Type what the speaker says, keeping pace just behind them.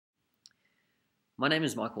My name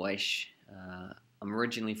is Michael Aish. I'm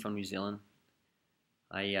originally from New Zealand.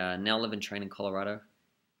 I now live and train in Colorado,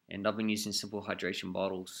 and I've been using simple hydration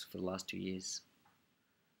bottles for the last 2 years.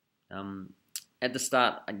 Um, at the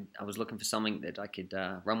start, I was looking for something that I could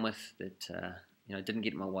run with that didn't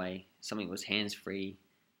get in my way, something that was hands-free,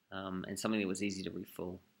 and something that was easy to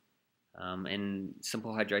refill. And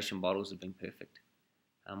simple hydration bottles have been perfect.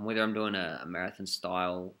 Whether I'm doing a marathon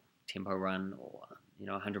style tempo run or a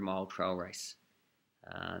 100-mile trail race.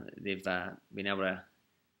 They've been able to,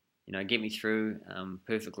 get me through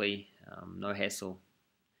perfectly, no hassle,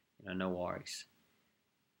 no worries.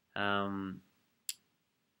 Don't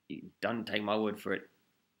take my word for it.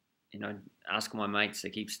 Ask my mates. They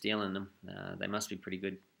keep stealing them. They must be pretty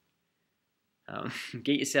good.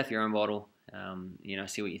 Get yourself your own bottle.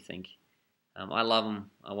 See what you think. I love them.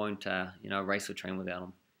 I won't, race or train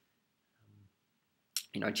without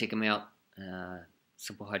them. Check them out.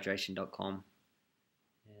 Simplehydration.com.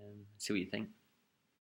 And see what you think.